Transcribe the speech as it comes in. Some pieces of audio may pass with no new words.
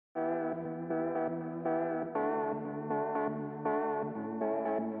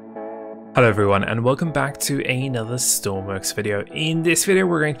Hello everyone and welcome back to another Stormworks video. In this video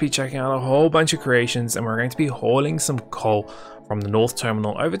we're going to be checking out a whole bunch of creations and we're going to be hauling some coal from the north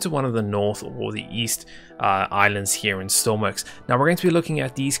terminal over to one of the north or the east islands here in Stormworks. Now we're going to be looking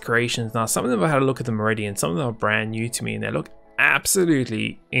at these creations. Now some of them I had a look at them already and some of them are brand new to me and they look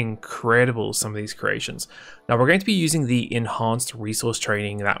absolutely incredible, some of these creations. Now we're going to be using the enhanced resource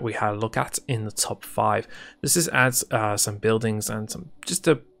trading that we had a look at in the top 5. This just adds some buildings and some just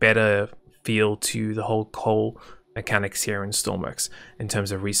a better feel to the whole coal mechanics here in Stormworks in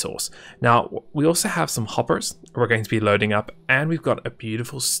terms of resource. Now we also have some hoppers we're going to be loading up, and we've got a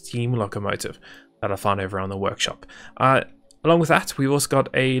beautiful steam locomotive that I found over on the workshop. Along with that, we've also got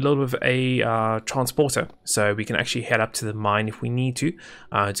a little bit of a transporter, so we can actually head up to the mine if we need to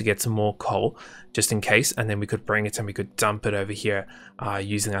get some more coal, just in case, and then we could bring it and we could dump it over here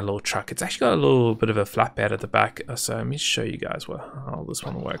using our little truck. It's actually got a little bit of a flatbed at the back, so let me show you guys how this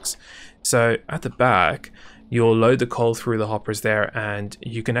one works. So at the back, you'll load the coal through the hoppers there, and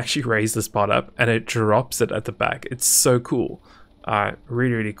you can actually raise this part up, and it drops it at the back. It's so cool.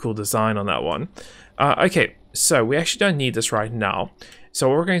 Really cool design on that one. Okay. So we actually don't need this right now. So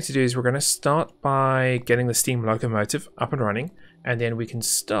what we're going to do is we're going to start by getting the steam locomotive up and running, and then we can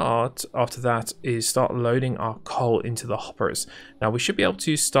start after that is start loading our coal into the hoppers. Now we should be able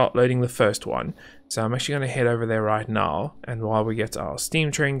to start loading the first one. So I'm actually going to head over there right now, and while we get our steam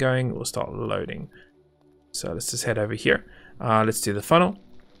train going, we'll start loading. So let's just head over here. Let's do the funnel.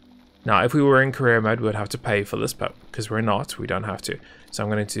 Now, if we were in career mode, we would have to pay for this, but because we're not, we don't have to. So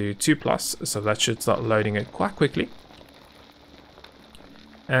I'm going to do 2+, so that should start loading it quite quickly.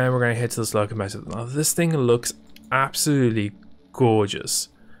 And we're going to head to this locomotive. Now, this thing looks absolutely gorgeous.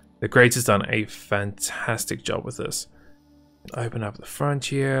 The Great has done a fantastic job with this. Open up the front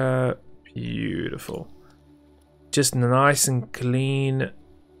here. Beautiful. Just nice and clean.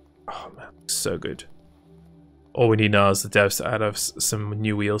 Oh man, looks so good. All we need now is the devs to add some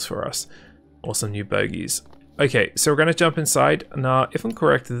new wheels for us, or some new bogies. Okay, so we're going to jump inside. Now, if I'm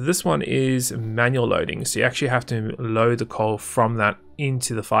correct, this one is manual loading, so you actually have to load the coal from that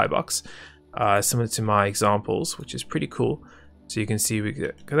into the firebox, similar to my examples, which is pretty cool. So you can see we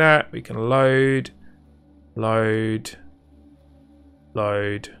get that, we can load, and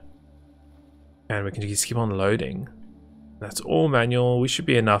we can just keep on loading. That's all manual. We should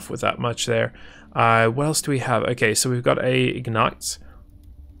be enough with that much there. What else do we have? Okay, so we've got a ignite,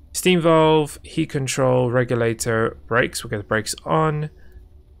 steam valve, heat control, regulator, brakes. We'll get the brakes on.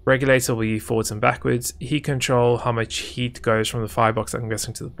 Regulator will be forwards and backwards. Heat control, how much heat goes from the firebox, I'm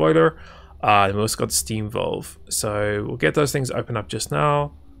guessing, to the boiler. And we also got the steam valve. So we'll get those things open up just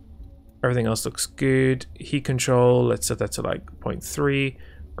now. Everything else looks good. Heat control, let's set that to like 0.3.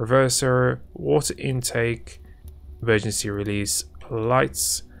 Reverser, water intake, emergency release,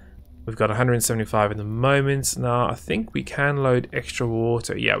 lights. We've got 175 in the moment. Now I think we can load extra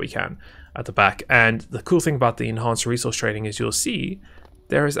water. Yeah, we can at the back. And the cool thing about the enhanced resource trading is you'll see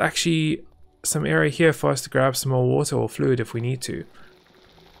there is actually some area here for us to grab some more water or fluid if we need to.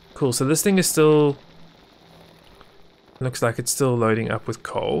 Cool. So this thing is still, looks like it's still loading up with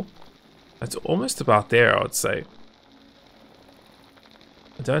coal. That's almost about there, I would say.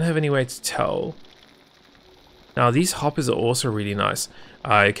 I don't have any way to tell. Now these hoppers are also really nice.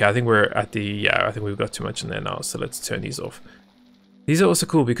 Okay, I think we're at the, I think we've got too much in there now, so let's turn these off. These are also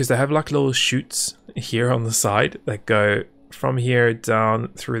cool because they have like little chutes here on the side that go from here down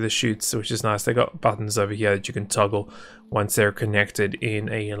through the chutes, which is nice. They got buttons over here that you can toggle once they're connected in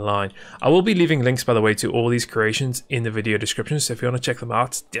a line. I will be leaving links, by the way, to all these creations in the video description, so if you want to check them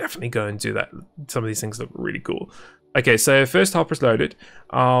out, definitely go and do that. Some of these things look really cool. Okay, so first hopper's loaded.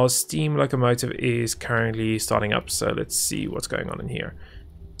 Our steam locomotive is currently starting up, so let's see what's going on in here.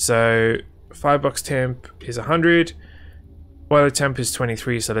 So firebox temp is 100, boiler temp is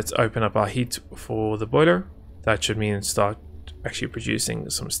 23, so let's open up our heat for the boiler. That should mean start actually producing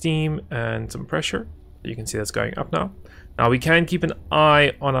some steam and some pressure. You can see that's going up now. Now we can keep an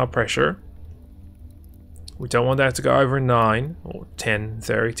eye on our pressure. We don't want that to go over 9 or 10,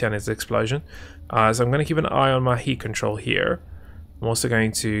 30, 10 is the explosion. So I'm going to keep an eye on my heat control here. I'm also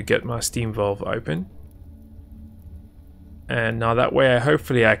going to get my steam valve open. And now that way,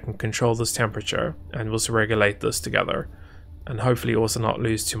 hopefully I can control this temperature and also regulate this together. And hopefully also not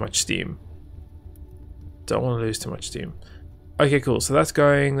lose too much steam. Don't want to lose too much steam. Okay, cool. So that's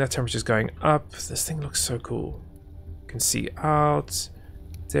going, that temperature's going up. This thing looks so cool. You can see out. Is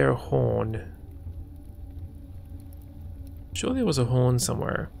there a horn? I'm sure there was a horn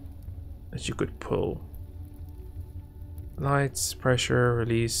somewhere that you could pull. Lights, pressure,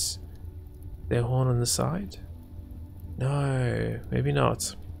 release. Is there a horn on the side? No, maybe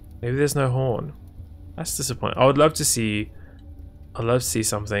not. Maybe there's no horn. That's disappointing. I would love to see... I'd love to see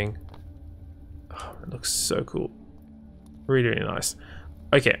something. Oh, it looks so cool. Really, really nice.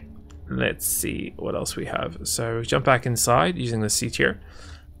 Okay, let's see what else we have. So jump back inside using the seat here.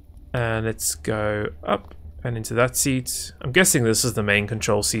 And let's go up and into that seat. I'm guessing this is the main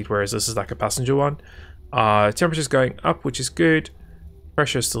control seat, whereas this is like a passenger one. Temperature's going up, which is good.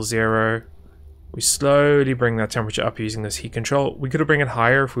 Pressure is still 0. We slowly bring that temperature up using this heat control. We could bring it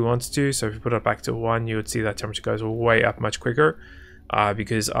higher if we wanted to. So if you put it back to 1, you would see that temperature goes way up much quicker.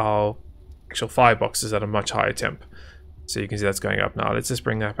 Because our actual firebox is at a much higher temp. So you can see that's going up now. Let's just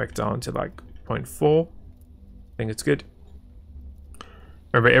bring that back down to like 0.4. I think it's good.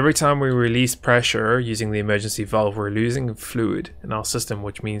 Remember, every time we release pressure using the emergency valve, we're losing fluid in our system,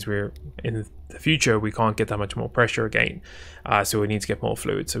 which means we're in the future we can't get that much more pressure again. So we need to get more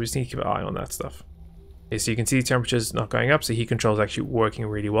fluid. So we just need to keep an eye on that stuff. Okay, so you can see temperature's not going up, so heat control is actually working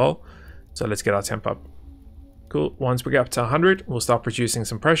really well. So let's get our temp up. Cool. Once we get up to 100, we'll start producing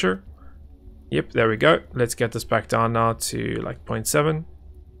some pressure. Yep, there we go. Let's get this back down now to like 0.7.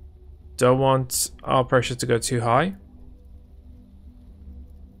 Don't want our pressure to go too high.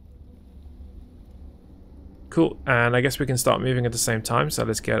 Cool, and I guess we can start moving at the same time. So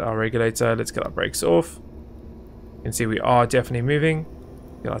let's get our regulator, let's get our brakes off. You can see we are definitely moving.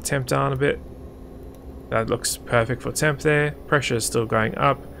 Get our temp down a bit. That looks perfect for temp there. Pressure is still going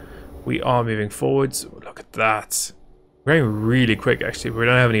up. We are moving forwards. Look at that. We're going really quick actually. We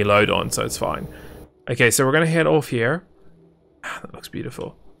don't have any load on, so it's fine. Okay, so we're going to head off here. That looks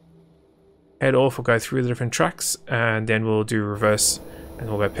beautiful. Head off, we'll go through the different tracks, and then we'll do reverse, and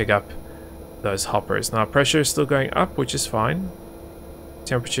we'll go pick up those hoppers. Now pressure is still going up, which is fine.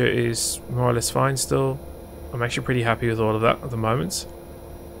 Temperature is more or less fine still. I'm actually pretty happy with all of that at the moment.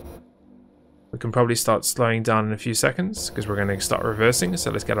 We can probably start slowing down in a few seconds because we're going to start reversing. So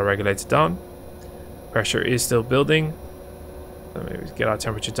let's get our regulator down. Pressure is still building. So maybe get our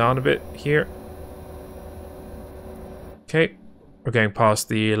temperature down a bit here. Okay, we're going past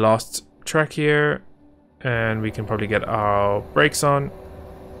the last track here, and we can probably get our brakes on.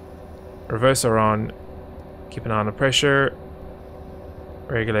 Reverser on. Keep an eye on the pressure.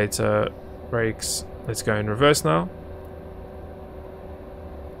 Regulator, brakes. Let's go in reverse now.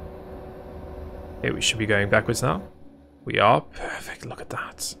 Okay, we should be going backwards now. We are. Perfect. Look at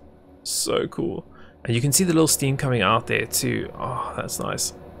that. So cool. And you can see the little steam coming out there too. Oh, that's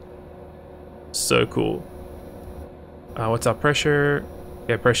nice. So cool. What's our pressure?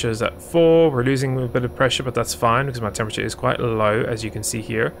 Yeah, pressure is at 4. We're losing a bit of pressure, but that's fine because my temperature is quite low, as you can see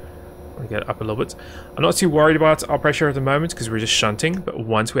here. I'll get it up a little bit. I'm not too worried about our pressure at the moment because we're just shunting, but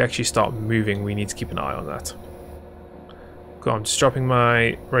once we actually start moving, we need to keep an eye on that. Cool, I'm just dropping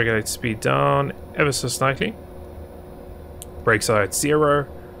my regulator speed down ever so slightly. Brakes are at 0.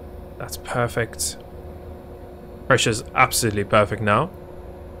 That's perfect. Pressure's absolutely perfect now.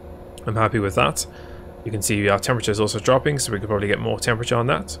 I'm happy with that. You can see our temperature is also dropping, so we could probably get more temperature on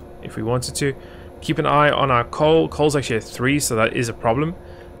that if we wanted to. Keep an eye on our coal. Coal's actually at 3, so that is a problem.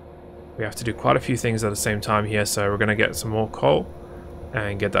 We have to do quite a few things at the same time here, so we're going to get some more coal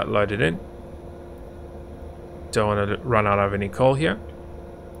and get that loaded in. Don't want to run out of any coal here.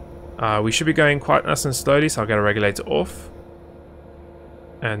 We should be going quite nice and slowly, so I'll get a regulator off.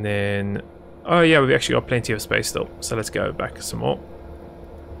 And then... oh yeah, we've actually got plenty of space still, so let's go back some more.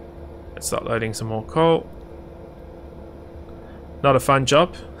 Let's start loading some more coal. Not a fun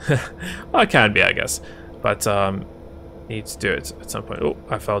job. Well, it can be, I guess. But need to do it at some point. Oh,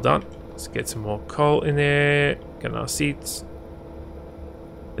 I fell down. Let's get some more coal in there. Get our seats.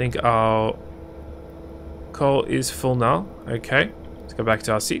 I think our coal is full now. Okay, let's go back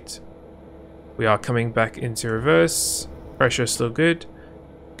to our seat. We are coming back into reverse. Pressure is still good.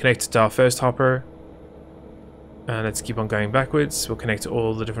 Connected to our first hopper. And let's keep on going backwards. We'll connect to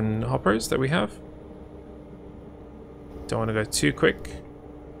all the different hoppers that we have. Don't want to go too quick.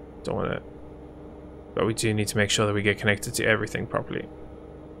 Don't want to... but we do need to make sure that we get connected to everything properly.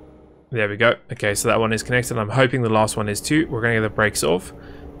 There we go. Okay, so that one is connected. I'm hoping the last one is too. We're going to get the brakes off.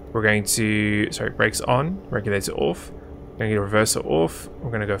 We're going to... sorry, brakes on. Regulator off. We're going to get a reverser off. We're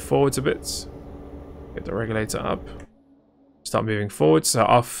going to go forwards a bit. Get the regulator up. Start moving forward. So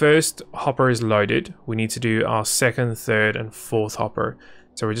our first hopper is loaded. We need to do our second, third, and fourth hopper.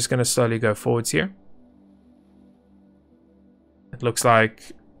 So we're just going to slowly go forwards here. It looks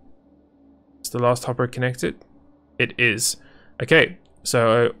like it's the last hopper connected. It is. Okay,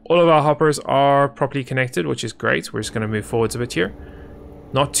 so all of our hoppers are properly connected, which is great. We're just going to move forwards a bit here.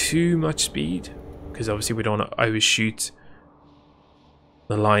 Not too much speed, because obviously we don't want to overshoot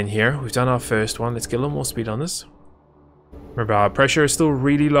the line here. We've done our first one. Let's get a little more speed on this. Remember, our pressure is still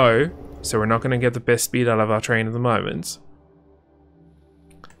really low, so we're not going to get the best speed out of our train at the moment.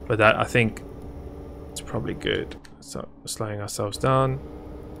 But that, I think, it's probably good. So, slowing ourselves down.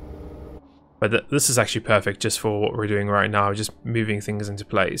 But this is actually perfect just for what we're doing right now, just moving things into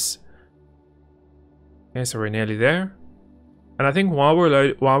place. Okay, so we're nearly there. And I think while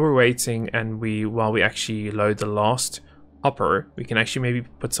we're waiting and while we actually load the last hopper, we can actually maybe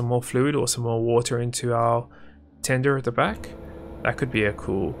put some more fluid or some more water into our tender at the back. That could be a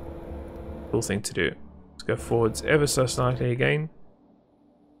cool thing to do. Let's go forwards ever so slightly again.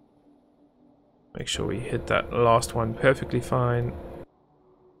 Make sure we hit that last one perfectly fine.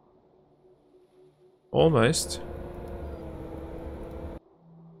 Almost.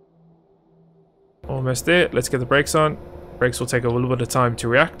 Almost there. Let's get the brakes on. Brakes will take a little bit of time to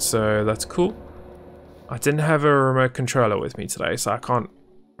react, so that's cool. I didn't have a remote controller with me today, so I can't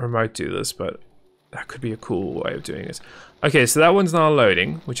remote do this, but that could be a cool way of doing it. Okay, so that one's now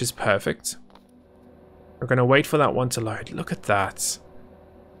loading, which is perfect. We're going to wait for that one to load. Look at that.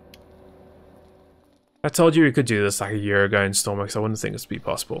 I told you we could do this like a year ago in Stormworks. I wouldn't think this would be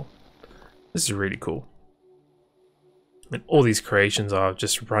possible. This is really cool. And all these creations are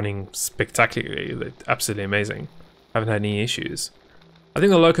just running spectacularly. They're absolutely amazing. I haven't had any issues. I think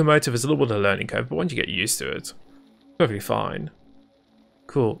the locomotive is a little bit of a learning curve, but once you get used to it, it's perfectly fine.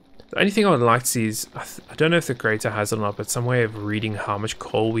 Cool. The only thing I would like to see is, I don't know if the creator has it or not, but some way of reading how much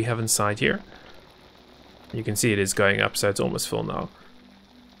coal we have inside here. You can see it is going up, so it's almost full now.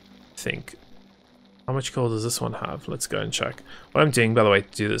 I think. How much coal does this one have? Let's go and check. What I'm doing, by the way, to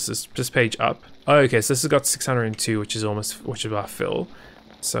do this is just page up. Oh, okay, so this has got 602, which is about fill.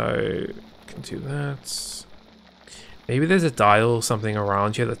 So, can do that. Maybe there's a dial or something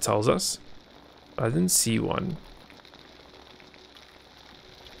around here that tells us. I didn't see one.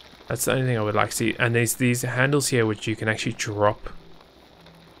 That's the only thing I would like to see. And there's these handles here which you can actually drop.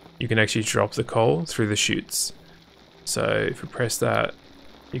 You can actually drop the coal through the chutes. So if you press that,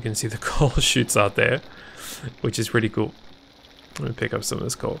 you can see the coal chutes out there, which is pretty cool. Let me pick up some of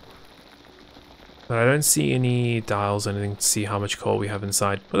this coal. But I don't see any dials or anything to see how much coal we have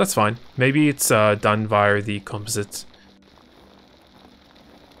inside. But that's fine. Maybe it's done via the composite.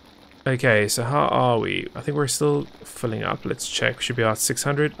 Okay, so how are we? I think we're still filling up. Let's check. Should be about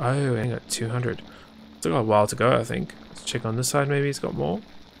 600. Oh, I got 200. Still got a while to go, I think. Let's check on this side. Maybe it's got more.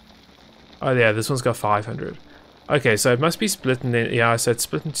 Oh, yeah, this one's got 500. Okay, so it must be split in, yeah, so it's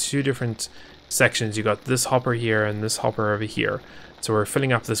split into two different sections. You got this hopper here and this hopper over here. So we're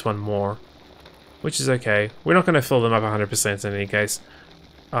filling up this one more, which is okay. We're not going to fill them up 100% in any case.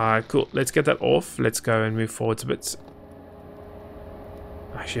 Cool. Let's get that off. Let's go and move forwards a bit.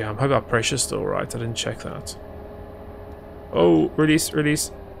 Actually, I hope our pressure's still right. I didn't check that. Oh, release, release.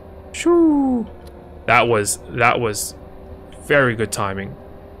 Shoo! That was very good timing.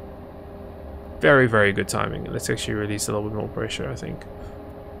 Very, very good timing. Let's actually release a little bit more pressure, I think.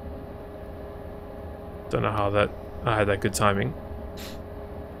 Don't know how I had that good timing.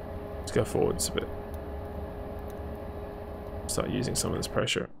 Let's go forwards a bit. Start using some of this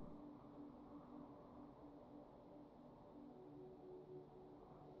pressure.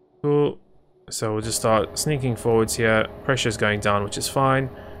 Cool. So we'll just start sneaking forwards here. Pressure's going down, which is fine.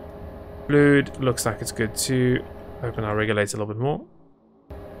 Fluid looks like it's good too. Open our regulator a little bit more.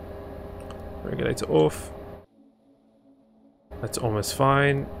 Regulator off. That's almost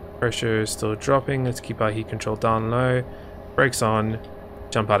fine. Pressure is still dropping. Let's keep our heat control down low. Brakes on.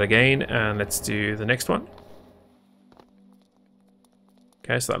 Jump out again, and let's do the next one.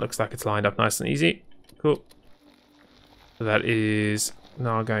 Okay, so that looks like it's lined up nice and easy. Cool. So that is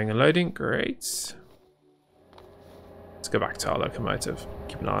now going and loading. Great. Let's go back to our locomotive.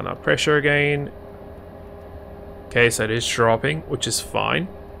 Keep an eye on our pressure again. Okay, so it is dropping, which is fine.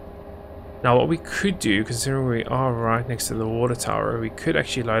 Now what we could do, considering we are right next to the water tower, we could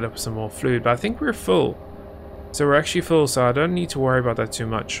actually load up some more fluid, but I think we're full. So we're actually full, so I don't need to worry about that too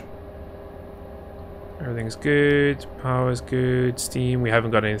much. Everything's good, power's good, steam, we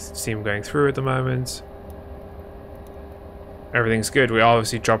haven't got any steam going through at the moment. Everything's good. We're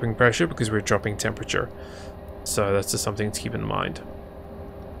obviously dropping pressure because we're dropping temperature. So that's just something to keep in mind.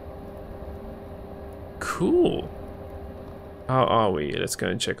 Cool. How are we? Let's go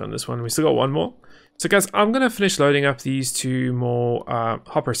and check on this one. We still got one more. So guys, I'm going to finish loading up these two more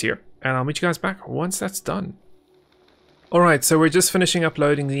hoppers here. And I'll meet you guys back once that's done. Alright, so we're just finishing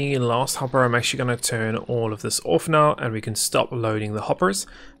uploading the last hopper. I'm actually going to turn all of this off now and we can stop loading the hoppers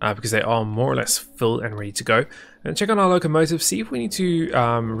because they are more or less full and ready to go. And check on our locomotive, see if we need to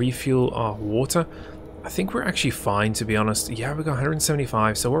refuel our water. I think we're actually fine, to be honest. Yeah, we got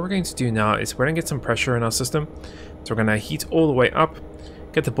 175. So what we're going to do now is we're going to get some pressure in our system. So we're going to heat all the way up,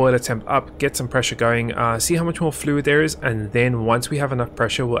 get the boiler temp up, get some pressure going, see how much more fluid there is, and then once we have enough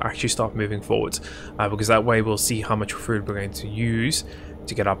pressure, we'll actually start moving forwards, because that way we'll see how much fluid we're going to use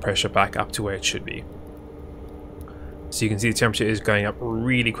to get our pressure back up to where it should be. So you can see the temperature is going up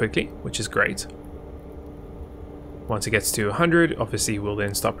really quickly, which is great. Once it gets to 100, obviously we'll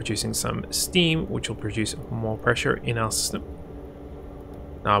then start producing some steam, which will produce more pressure in our system.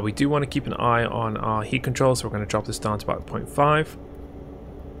 Now we do want to keep an eye on our heat control, so we're going to drop this down to about 0.5.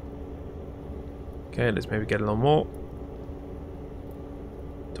 Okay, let's maybe get a little more.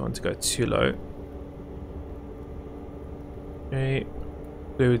 Don't want to go too low. Okay,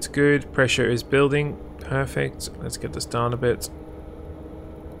 fluid's good, pressure is building, perfect. Let's get this down a bit.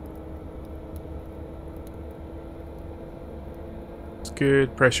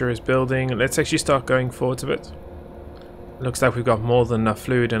 Good, pressure is building. Let's actually start going forwards a bit. Looks like we've got more than enough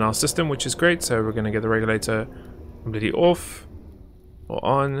fluid in our system, which is great. So we're going to get the regulator completely off or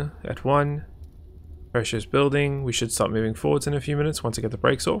on at 1. Pressure is building. We should start moving forwards in a few minutes once I get the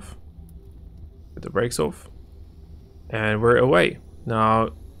brakes off. Get the brakes off. And we're away. Now,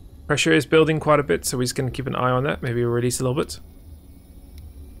 pressure is building quite a bit, so we're just going to keep an eye on that. Maybe we'll release a little bit.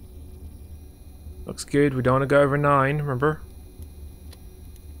 Looks good. We don't want to go over 9, remember?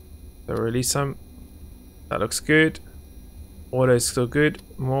 So release some. That looks good. Water is still good.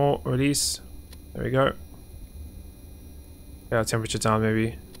 More, release. There we go. Get our temperature down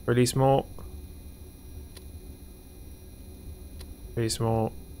maybe. Release more. Release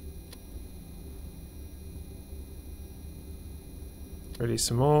more. Release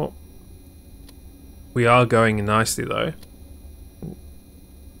some more. We are going nicely though.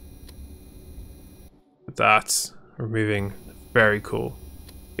 That's removing. Very cool.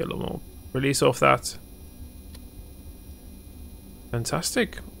 Get a little more release off that.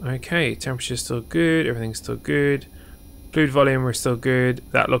 Fantastic. Okay, temperature's still good, everything's still good. Fluid volume, we're still good.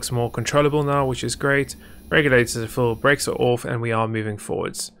 That looks more controllable now, which is great. Regulators are full, brakes are off, and we are moving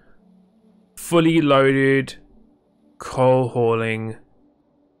forwards. Fully loaded coal hauling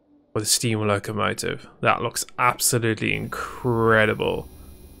with a steam locomotive. That looks absolutely incredible.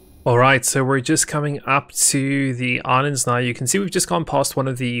 Alright, so we're just coming up to the islands now. You can see we've just gone past one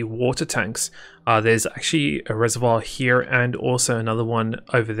of the water tanks. There's actually a reservoir here and also another one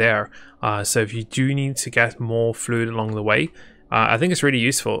over there. So if you do need to get more fluid along the way, I think it's really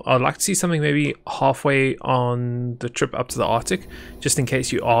useful. I'd like to see something maybe halfway on the trip up to the Arctic, just in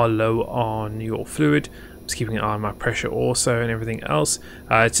case you are low on your fluid. Just keeping an eye on my pressure also and everything else.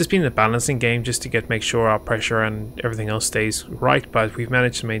 It's just been a balancing game just to make sure our pressure and everything else stays right, but we've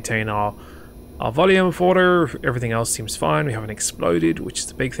managed to maintain our volume of water. Everything else seems fine. We haven't exploded, which is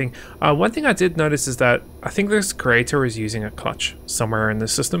the big thing. One thing I did notice is that I think this creator is using a clutch somewhere in the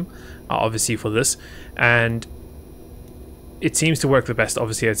system, obviously for this, and it seems to work the best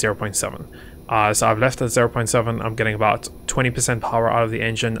obviously at 0.7. So I've left at 0.7, I'm getting about 20% power out of the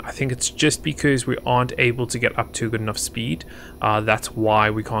engine. I think it's just because we aren't able to get up to good enough speed. That's why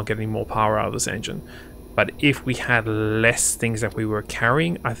we can't get any more power out of this engine. But if we had less things that we were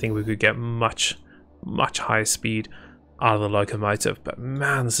carrying, I think we could get much higher speed out of the locomotive. But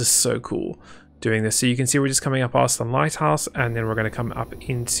man, this is so cool doing this. So you can see we're just coming up past the lighthouse, and then we're going to come up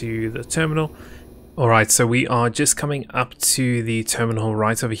into the terminal. Alright, so we are just coming up to the terminal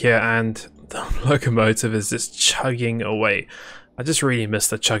right over here, and the locomotive is just chugging away. I just really miss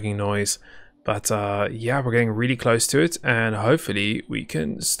the chugging noise. But yeah, we're getting really close to it, and hopefully we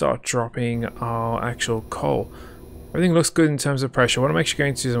can start dropping our actual coal. Everything looks good in terms of pressure. What I'm actually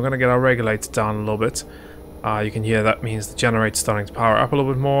going to do is I'm going to get our regulator down a little bit. You can hear that means the generator's starting to power up a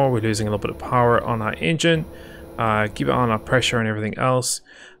little bit more. We're losing a little bit of power on our engine. Keep it on our pressure and everything else.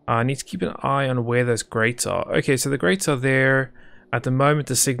 I need to keep an eye on where those grates are. Okay, so the grates are there. At the moment,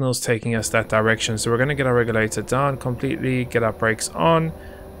 the signal's taking us that direction. So we're going to get our regulator down completely, get our brakes on,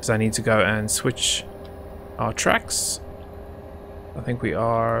 because I need to go and switch our tracks. I think we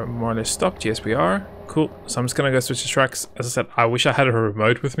are more or less stopped. Yes, we are. Cool. So I'm just going to go switch the tracks. As I said, I wish I had a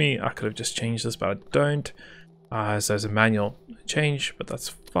remote with me. I could have just changed this, but I don't. So it's a manual change, but that's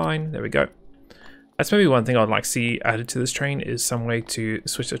fine. There we go. That's maybe one thing I'd like to see added to this train, is some way to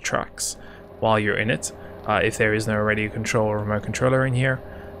switch the tracks while you're in it. If there is no radio control or remote controller in here.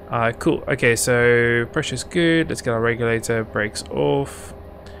 Cool. Okay, so pressure's good. Let's get our regulator, brakes off.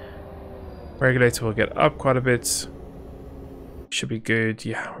 Regulator will get up quite a bit. Should be good.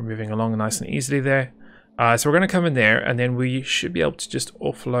 Yeah, we're moving along nice and easily there. So we're going to come in there, and then we should be able to just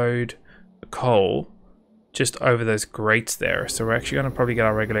offload the coal just over those grates there. So we're actually going to probably get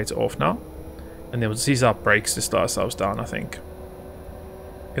our regulator off now. And then we'll just use our brakes to slow ourselves down, I think.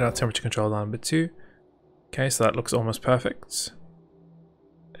 Get our temperature control down a bit too. Okay, so that looks almost perfect.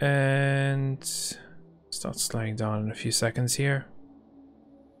 And start slowing down in a few seconds here.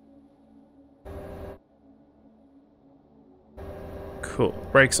 Cool,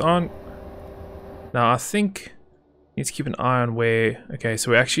 brakes on. Now I think need to keep an eye on where, okay,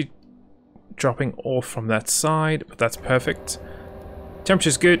 so we're actually dropping off from that side, but that's perfect.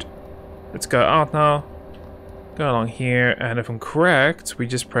 Temperature's good. Let's go out now. Go along here, and if I'm correct, we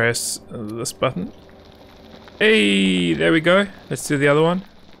just press this button. Hey, there we go. Let's do the other one.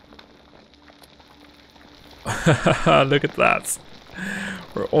 Look at that.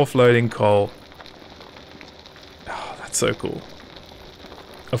 We're offloading coal. Oh, that's so cool.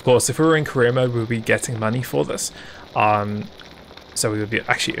 Of course, if we were in career mode, we'd be getting money for this. So we would be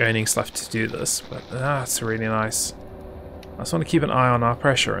actually earning stuff to do this. But that's really nice. I just want to keep an eye on our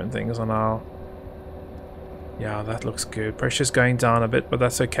pressure and things on our... Yeah, that looks good. Pressure's going down a bit, but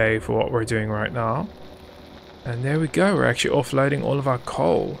that's okay for what we're doing right now. And there we go. We're actually offloading all of our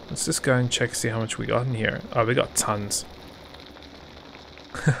coal. Let's just go and check, see how much we got in here. Oh, we got tons.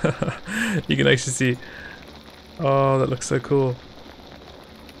 You can actually see... Oh, that looks so cool.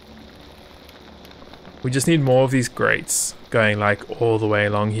 We just need more of these grates going like all the way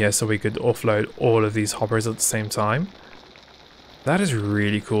along here so we could offload all of these hoppers at the same time. That is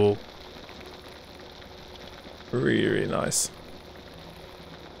really cool. Really, really nice.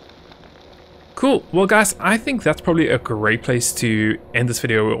 Cool. Well, guys, I think that's probably a great place to end this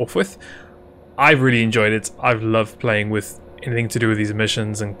video off with. I've really enjoyed it. I've loved playing with anything to do with these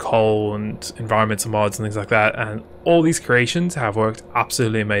emissions and coal and environmental mods and things like that. And all these creations have worked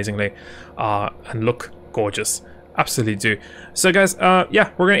absolutely amazingly and look gorgeous. Absolutely do. So guys,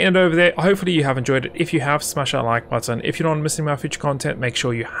 yeah, we're going to end over there. Hopefully you have enjoyed it. If you have, smash that like button. If you don't want to miss any of my future content, make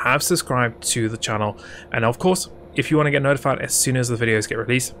sure you have subscribed to the channel. And of course, if you want to get notified as soon as the videos get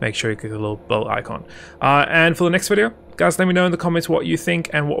released, make sure you click the little bell icon. And for the next video, guys, let me know in the comments what you think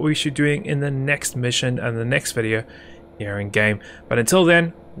and what we should be doing in the next mission and the next video here in game. But until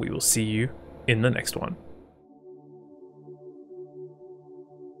then, we will see you in the next one.